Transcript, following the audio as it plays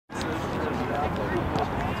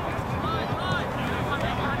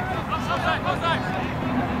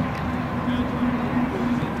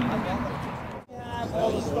All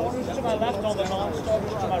the starters to my left, all the non-starters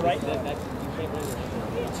to my right.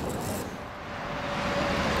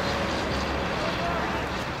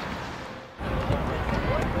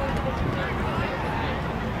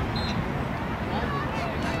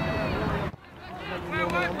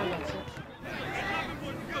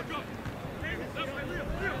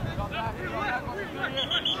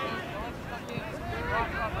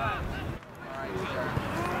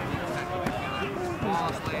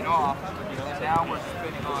 Laid off, and now we're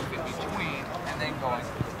spinning off in between and then going,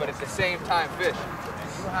 but at the same time fishing.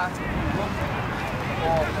 You have to look at the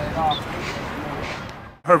ball laid off.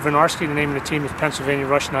 Herb Vinarski, the name of the team is Pennsylvania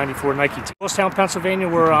Rush 94 Nike team. Willistown, Pennsylvania,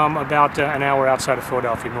 we're about an hour outside of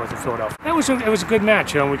Philadelphia, north of Philadelphia. It was a good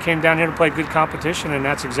match. We came down here to play good competition, and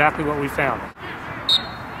that's exactly what we found.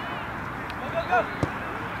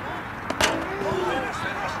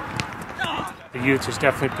 The youth is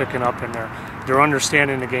definitely picking up, and they're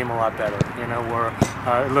understanding the game a lot better. We're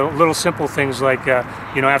little simple things like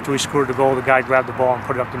after we scored the goal, the guy grabbed the ball and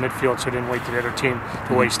put it up the midfield, so it didn't wait to the other team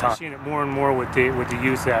to waste time. Seeing it more and more with the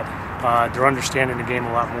youth that they're understanding the game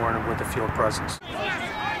a lot more with the field presence.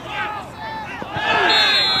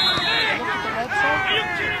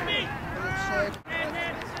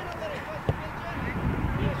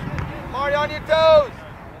 Marty, on your toes!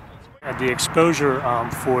 The exposure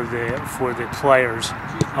for the players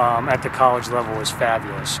at the college level is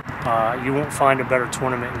fabulous. You won't find a better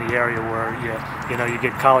tournament in the area where you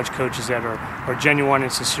get college coaches that are genuine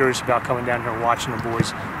and serious about coming down here and watching the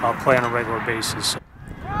boys play on a regular basis.